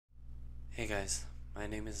Hey guys, my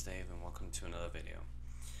name is Dave and welcome to another video.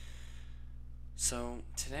 So,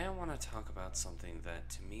 today I want to talk about something that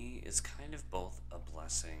to me is kind of both a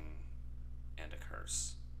blessing and a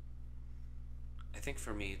curse. I think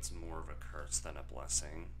for me it's more of a curse than a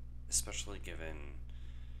blessing, especially given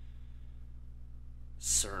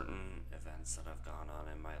certain events that have gone on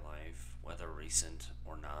in my life, whether recent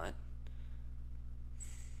or not.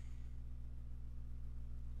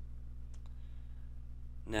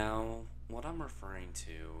 Now, what I'm referring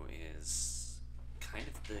to is kind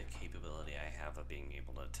of the capability I have of being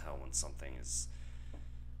able to tell when something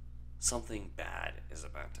bad is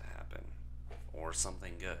about to happen or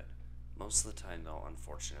something good. Most of the time, though,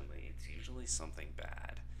 unfortunately, it's usually something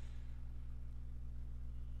bad.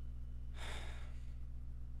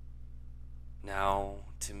 Now,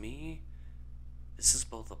 to me, this is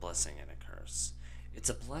both a blessing and a curse. It's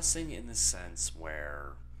a blessing in the sense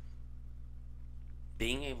where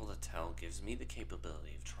being able to tell gives me the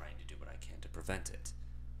capability of trying to do what I can to prevent it.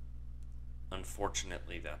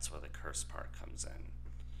 Unfortunately, that's where the curse part comes in.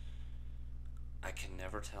 I can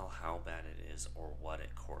never tell how bad it is or what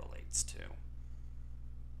it correlates to.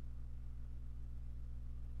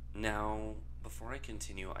 Now, before I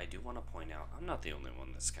continue, I do want to point out I'm not the only one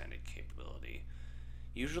with this kind of capability.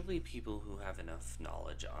 Usually, people who have enough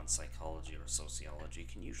knowledge on psychology or sociology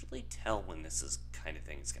can usually tell when this is kind of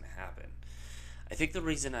thing is going to happen. I think the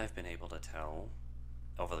reason I've been able to tell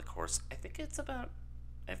over the course, I've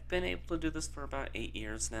been able to do this for about 8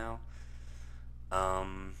 years now.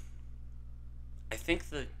 I think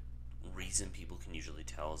the reason people can usually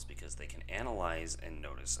tell is because they can analyze and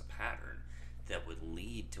notice a pattern that would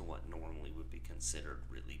lead to what normally would be considered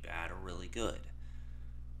really bad or really good.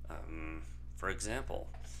 For example,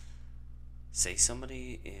 say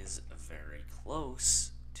somebody is very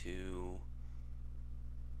close to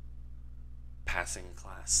passing a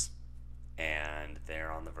class and they're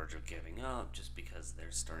on the verge of giving up just because they're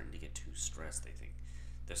starting to get too stressed. They think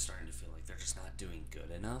they're starting to feel like they're just not doing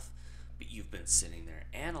good enough. But you've been sitting there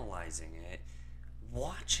analyzing it,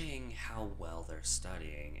 watching how well they're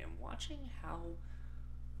studying, and watching how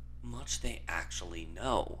much they actually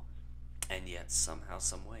know. And yet, somehow,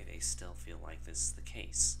 some way, they still feel like this is the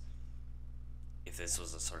case. If this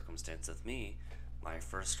was a circumstance with me, my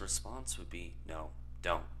first response would be, no,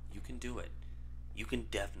 don't. You can do it. You can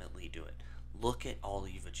definitely do it. Look at all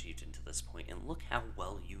you've achieved until this point, and look how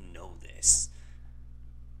well you know this.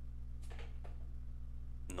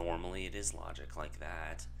 Normally, it is logic like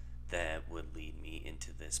that that would lead me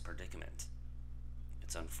into this predicament.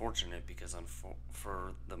 It's unfortunate because,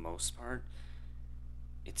 for the most part,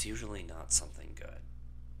 it's usually not something good.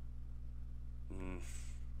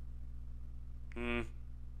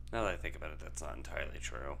 Now that I think about it, that's not entirely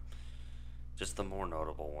true. Just the more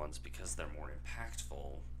notable ones, because they're more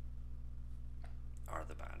impactful, are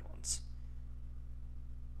the bad ones.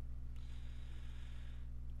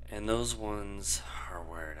 And those ones are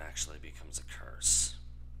where it actually becomes a curse.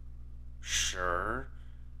 Sure,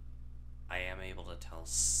 I am able to tell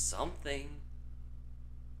something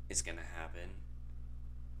is going to happen.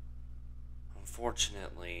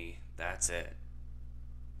 Unfortunately, that's it.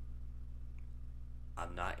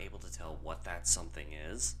 I'm not able to tell what that something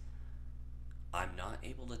is. I'm not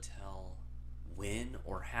able to tell when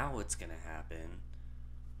or how it's going to happen.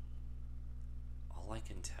 All I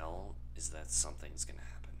can tell is that something's going to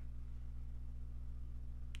happen.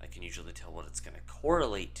 I can usually tell what it's going to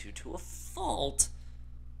correlate to a fault,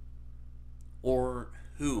 or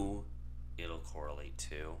who it'll correlate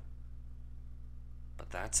to.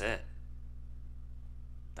 But that's it.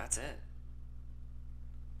 That's it.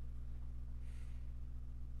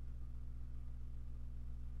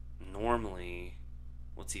 Normally,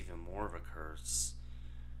 what's even more of a curse,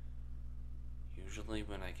 usually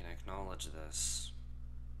when I can acknowledge this,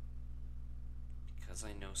 because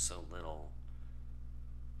I know so little,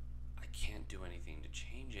 I can't do anything to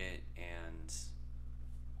change it, and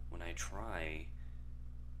when I try,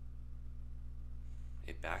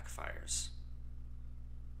 it backfires.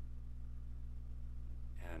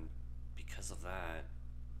 And because of that,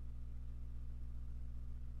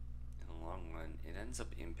 in the long run, it ends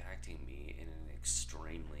up impacting me in an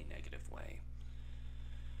extremely negative way.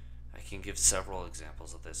 I can give several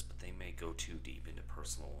examples of this, but they may go too deep into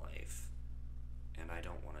personal life, and I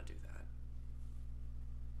don't want to do that.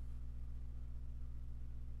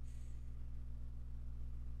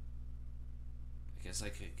 I guess I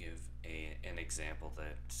could give an example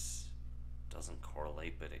that doesn't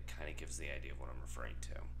correlate, but it kind of gives the idea of what I'm referring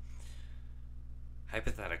to.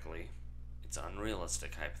 Hypothetically, it's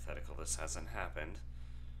unrealistic hypothetical, this hasn't happened.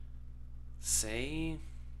 Say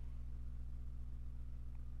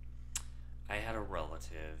I had a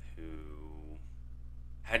relative who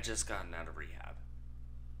had just gotten out of rehab.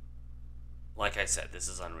 Like I said, this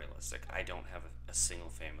is unrealistic. I don't have a single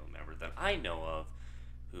family member that I know of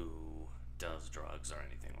who does drugs or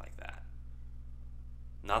anything like that.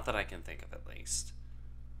 Not that I can think of, at least.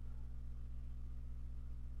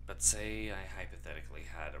 But say I hypothetically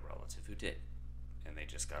had a relative who did, and they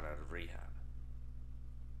just got out of rehab.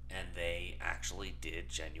 And they actually did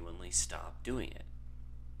genuinely stop doing it.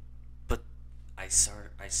 But I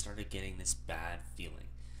started getting this bad feeling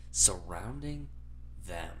surrounding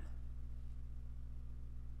them.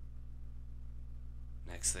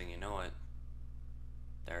 Next thing you know it,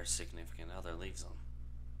 their significant other leaves them.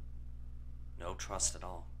 No trust at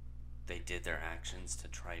all. They did their actions to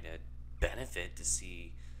try to benefit, to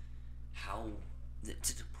see how,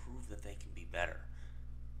 to prove that they can be better.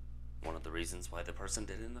 One of the reasons why the person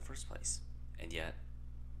did it in the first place. And yet,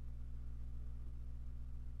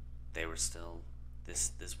 they were still,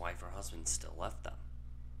 this wife or husband still left them.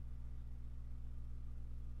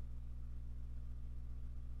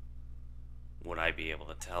 Would I be able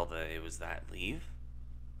to tell that it was that leave?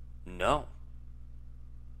 No.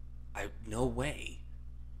 No way.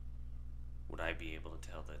 Would I be able to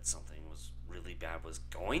tell that something was really bad was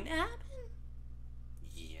going to happen?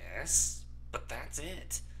 Yes, but that's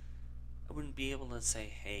it. I wouldn't be able to say,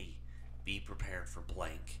 hey, be prepared for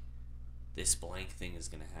blank. This blank thing is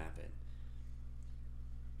going to happen.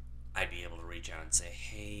 I'd be able to reach out and say,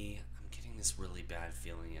 hey, I'm getting this really bad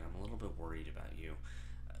feeling and I'm a little bit worried about you.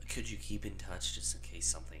 Could you keep in touch just in case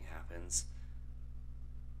something happens?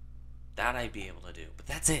 That I'd be able to do. But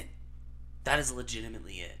that's it. That is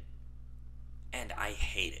legitimately it. And I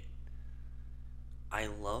hate it. I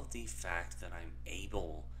love the fact that I'm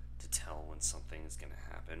able to tell when something is going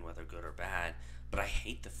to happen, whether good or bad, but I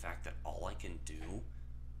hate the fact that all I can do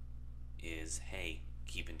is, hey,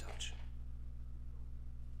 keep in touch.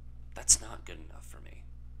 That's not good enough for me.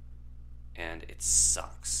 And it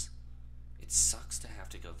sucks. It sucks to have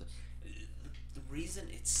to go the reason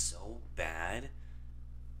it's so bad,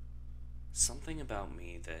 something about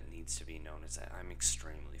me that needs to be known is that I'm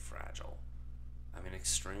extremely fragile. I'm an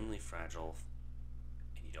extremely fragile,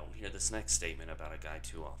 and you don't hear this next statement about a guy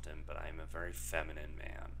too often, but I'm a very feminine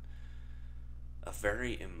man. A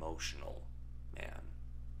very emotional man.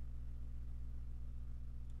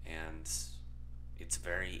 And it's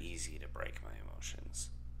very easy to break my emotions.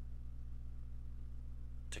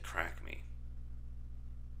 To crack me.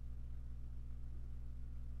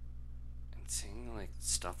 And seeing like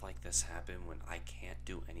stuff like this happen when I can't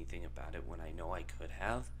do anything about it when I know I could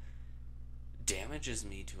have damages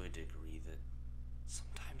me to a degree that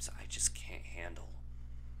sometimes I just can't handle.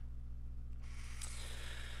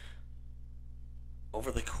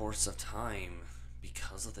 Over the course of time,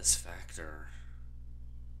 because of this factor,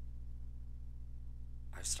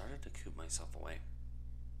 I've started to coop myself away.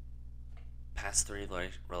 Past 3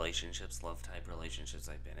 relationships, love type relationships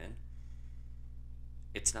I've been in,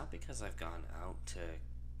 it's not because I've gone out to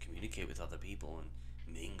communicate with other people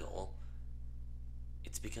and mingle.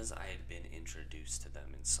 It's because I had been introduced to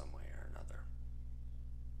them in some way or another.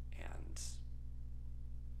 And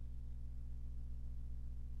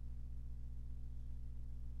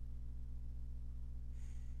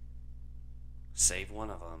save one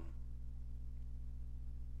of them,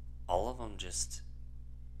 all of them just,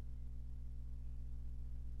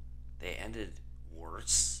 they ended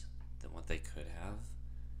worse than what they could have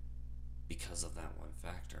because of that one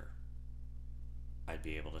factor. I'd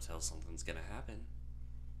be able to tell something's gonna happen,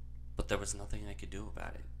 but there was nothing I could do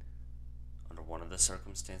about it. Under one of the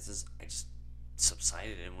circumstances, I just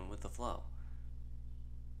subsided and went with the flow.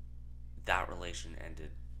 That relation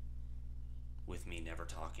ended with me never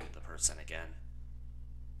talking to the person again.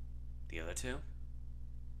 The other two?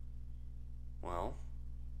 Well,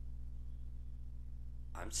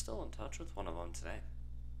 I'm still in touch with one of them today.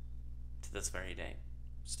 To this very day.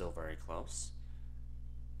 Still very close.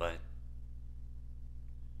 But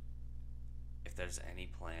if there's any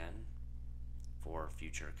plan for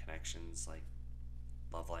future connections, like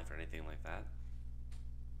love life or anything like that,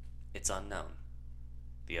 it's unknown.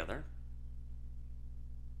 The other?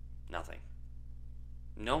 Nothing.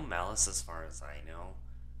 No malice as far as I know,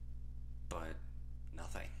 but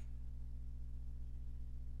nothing.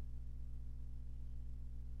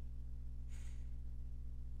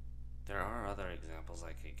 There are other examples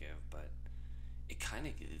I could give, but it kind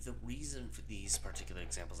of, the reason for these particular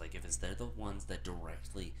examples I give is they're the ones that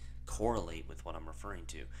directly correlate with what I'm referring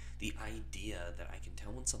to. The idea that I can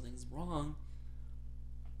tell when something's wrong,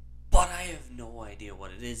 but I have no idea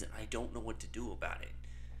what it is and I don't know what to do about it.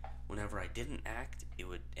 Whenever I didn't act, it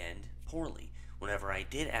would end poorly. Whenever I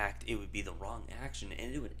did act, it would be the wrong action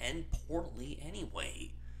and it would end poorly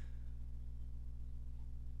anyway.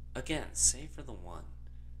 Again, save for the one,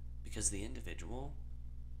 because the individual,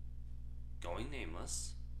 going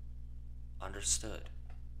nameless, understood,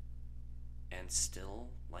 and still,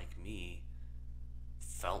 like me,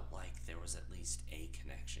 felt like there was at least a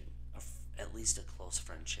connection, at least a close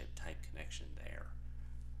friendship type connection there.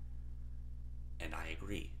 And I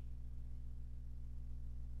agree.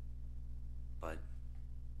 But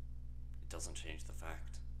it doesn't change the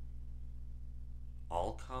fact.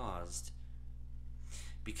 All caused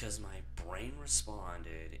because my brain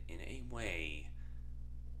responded in a way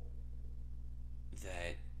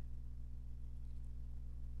that,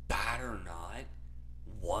 bad or not,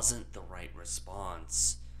 wasn't the right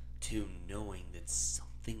response to knowing that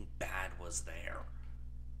something bad was there.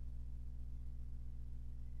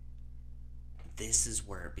 This is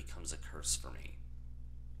where it becomes a curse for me.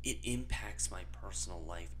 It impacts my personal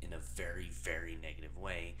life in a very, very negative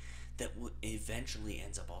way that eventually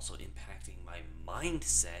ends up also impacting my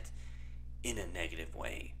mindset in a negative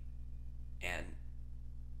way. And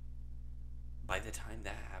by the time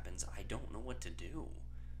that happens, I don't know what to do.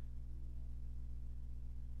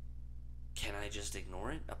 Can I just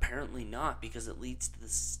ignore it? Apparently not, because it leads to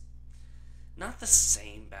this, not the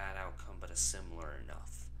same bad outcome, but a similar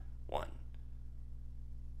enough one.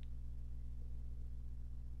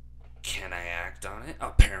 Can I act on it?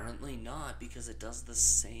 Apparently not, because it does the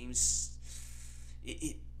same.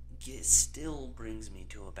 It still brings me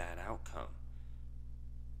to a bad outcome.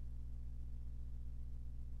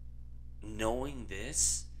 Knowing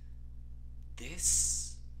this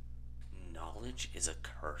knowledge is a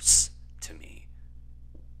curse to me.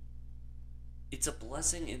 It's a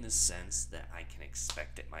blessing in the sense that I can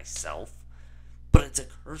expect it myself, but it's a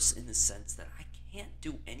curse in the sense that I can't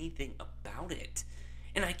do anything about it.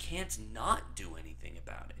 And I can't not do anything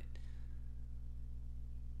about it.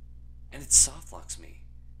 And it softlocks me.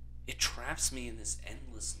 It traps me in this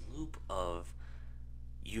endless loop of,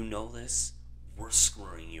 you know this, we're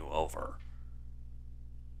screwing you over.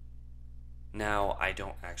 Now, I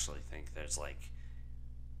don't actually think there's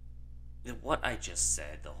what I just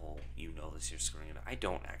said, the whole, you know this, you're screwing it, I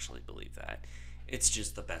don't actually believe that. It's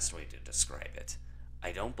just the best way to describe it.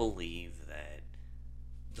 I don't believe that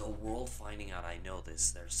the world finding out I know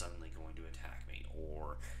this, they're suddenly going to attack me,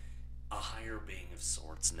 or a higher being of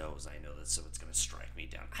sorts knows I know this, so it's going to strike me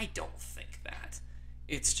down. I don't think that.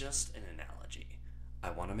 It's just an analogy.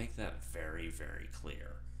 I want to make that very, very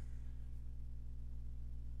clear.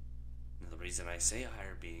 And the reason I say a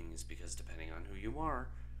higher being is because depending on who you are,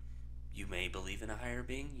 you may believe in a higher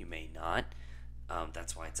being, you may not.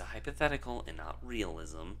 That's why it's a hypothetical and not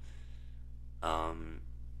realism. Or,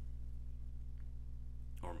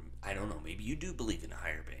 I don't know, maybe you do believe in a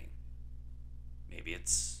higher being. Maybe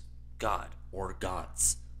it's God or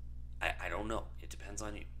gods. I don't know. It depends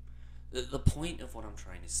on you. The point of what I'm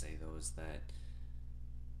trying to say, though, is that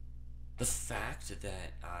the fact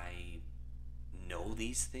that I know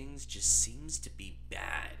these things just seems to be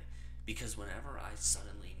bad. Because whenever I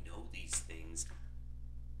suddenly know these things,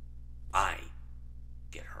 I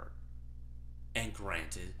get hurt. And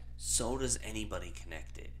granted, so does anybody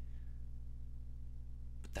connected.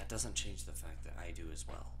 That doesn't change the fact that I do as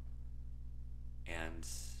well. And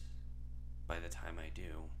by the time I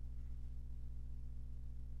do,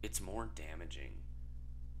 it's more damaging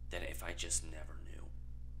than if I just never knew.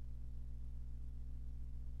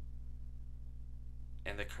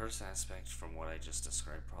 And the curse aspect from what I just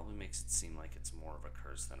described probably makes it seem like it's more of a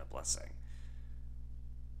curse than a blessing.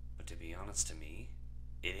 But to be honest, to me,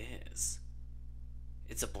 it is.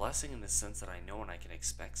 It's a blessing in the sense that I know and I can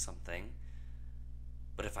expect something.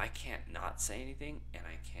 But if I can't not say anything, and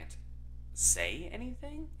I can't say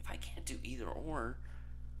anything, if I can't do either or,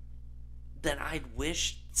 then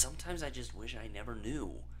sometimes I just wish I never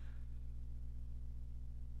knew.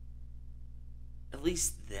 At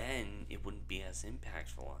least then it wouldn't be as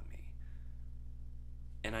impactful on me.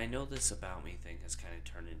 And I know this about me thing has kind of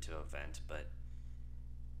turned into a vent, but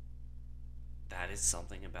that is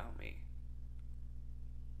something about me.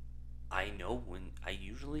 I know when, I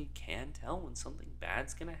usually can tell when something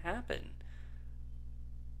bad's gonna happen.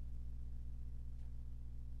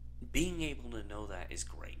 Being able to know that is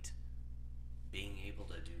great. Being able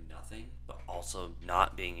to do nothing, but also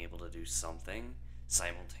not being able to do something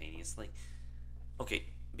simultaneously. Okay,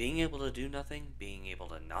 being able to do nothing, being able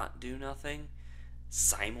to not do nothing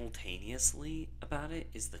simultaneously about it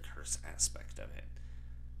is the curse aspect of it.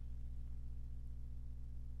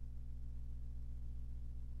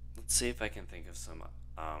 Let's see if I can think of some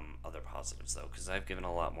other positives, though, because I've given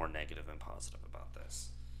a lot more negative and positive about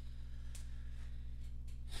this.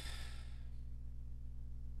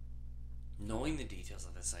 Knowing the details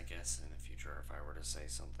of this, I guess, in the future, if I were to say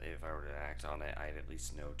something, if I were to act on it, I'd at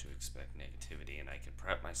least know to expect negativity and I could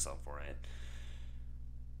prep myself for it.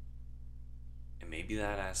 And maybe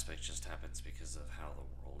that aspect just happens because of how the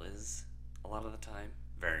world is a lot of the time.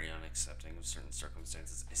 Very unaccepting of certain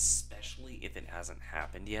circumstances, especially if it hasn't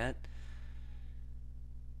happened yet.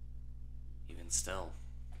 Even still,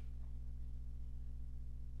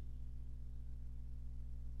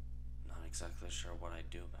 not exactly sure what I'd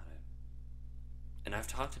do about it. And I've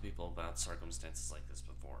talked to people about circumstances like this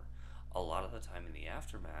before. A lot of the time in the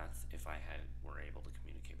aftermath, if I had were able to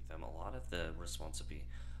communicate with them, a lot of the response would be,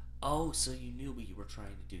 "Oh, so you knew, but you were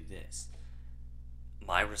trying to do this."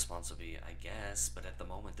 My response would be, "I guess, but at the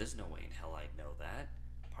moment, there's no way in hell I'd know that."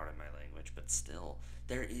 Pardon my language, but still,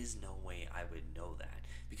 there is no way I would know that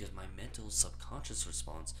because my mental subconscious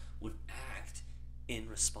response would act in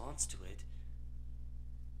response to it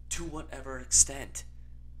to whatever extent.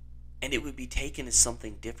 And it would be taken as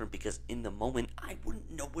something different because in the moment I wouldn't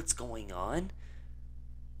know what's going on.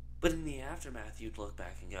 But in the aftermath, you'd look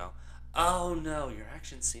back and go, "Oh no, your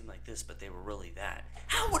actions seemed like this, but they were really that."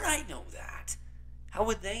 How would I know that? How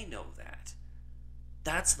would they know that?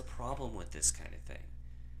 That's the problem with this kind of thing.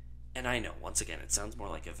 And I know, once again, it sounds more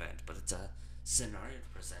like event, but it's a scenario to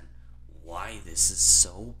present why this is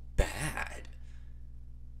so bad.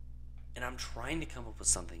 And I'm trying to come up with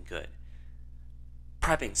something good.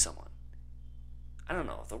 Prepping someone. I don't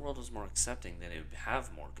know, if the world was more accepting, then it would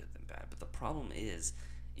have more good than bad. But the problem is,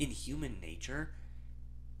 in human nature,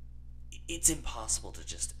 it's impossible to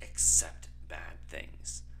just accept bad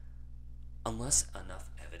things. Unless enough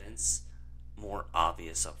evidence, more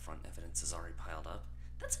obvious upfront evidence, is already piled up,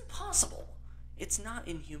 that's impossible. It's not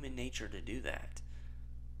in human nature to do that.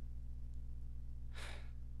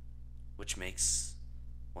 Which makes,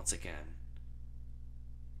 once again,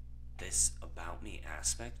 this about me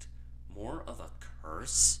aspect more of a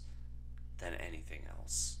curse than anything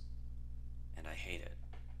else. And I hate it.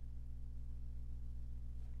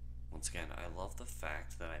 Once again, I love the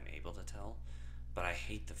fact that I'm able to tell, but I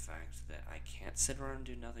hate the fact that I can't sit around and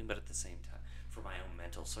do nothing but at the same time for my own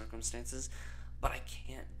mental circumstances, but I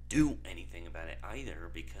can't do anything about it either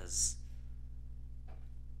because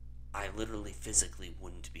I literally physically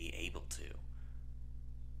wouldn't be able to.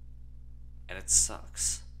 And it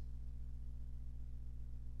sucks.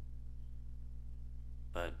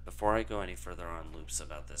 But before I go any further on loops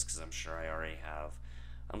about this, because I'm sure I already have,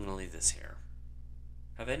 I'm going to leave this here.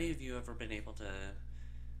 Have any of you ever been able to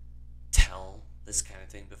tell this kind of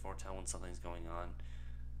thing before? Tell when something's going on?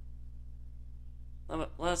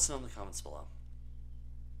 Let us know in the comments below.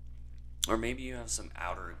 Or maybe you have some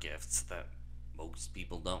outer gifts that most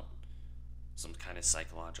people don't. Some kind of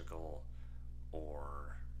psychological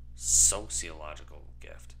or sociological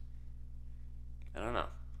gift. I don't know.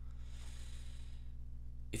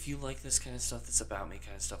 If you like this kind of stuff, this about me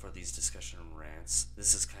kind of stuff, or these discussion rants,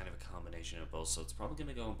 this is kind of a combination of both, so it's probably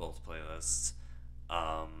going to go in both playlists.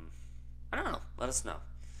 I don't know. Let us know.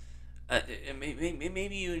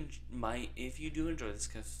 Maybe you might, if you do enjoy this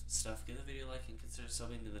kind of stuff, give the video a like and consider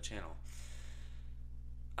subbing to the channel.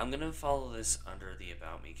 I'm going to follow this under the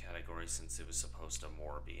About Me category since it was supposed to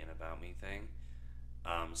more be an About Me thing.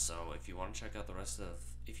 So if you want to check out the rest of,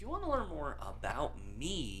 if you want to learn more about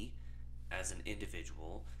me as an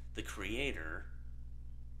individual, the creator,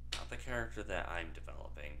 not the character that I'm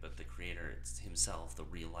developing, but the creator himself, the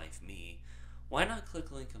real life me, why not click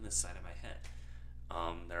link on this side of my head?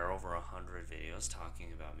 There are over 100 videos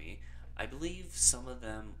talking about me. I believe some of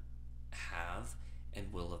them have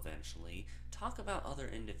and will eventually talk about other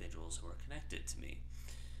individuals who are connected to me.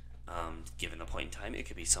 Given a point in time, it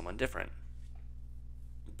could be someone different.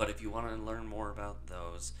 But if you want to learn more about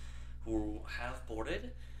those who have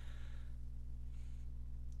boarded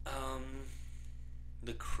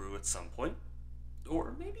the crew at some point,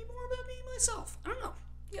 or maybe more about me myself, I don't know.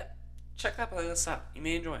 Yeah, check that playlist out. You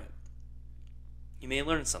may enjoy it. You may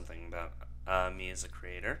learn something about me as a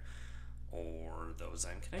creator, or those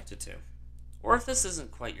I'm connected to. Or if this isn't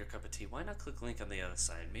quite your cup of tea, why not click link on the other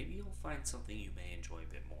side? Maybe you'll find something you may enjoy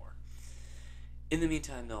a bit more. In the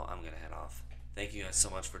meantime, though, I'm going to head off. Thank you guys so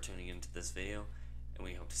much for tuning into this video, and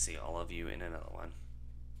we hope to see all of you in another one.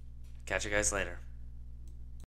 Catch you guys later.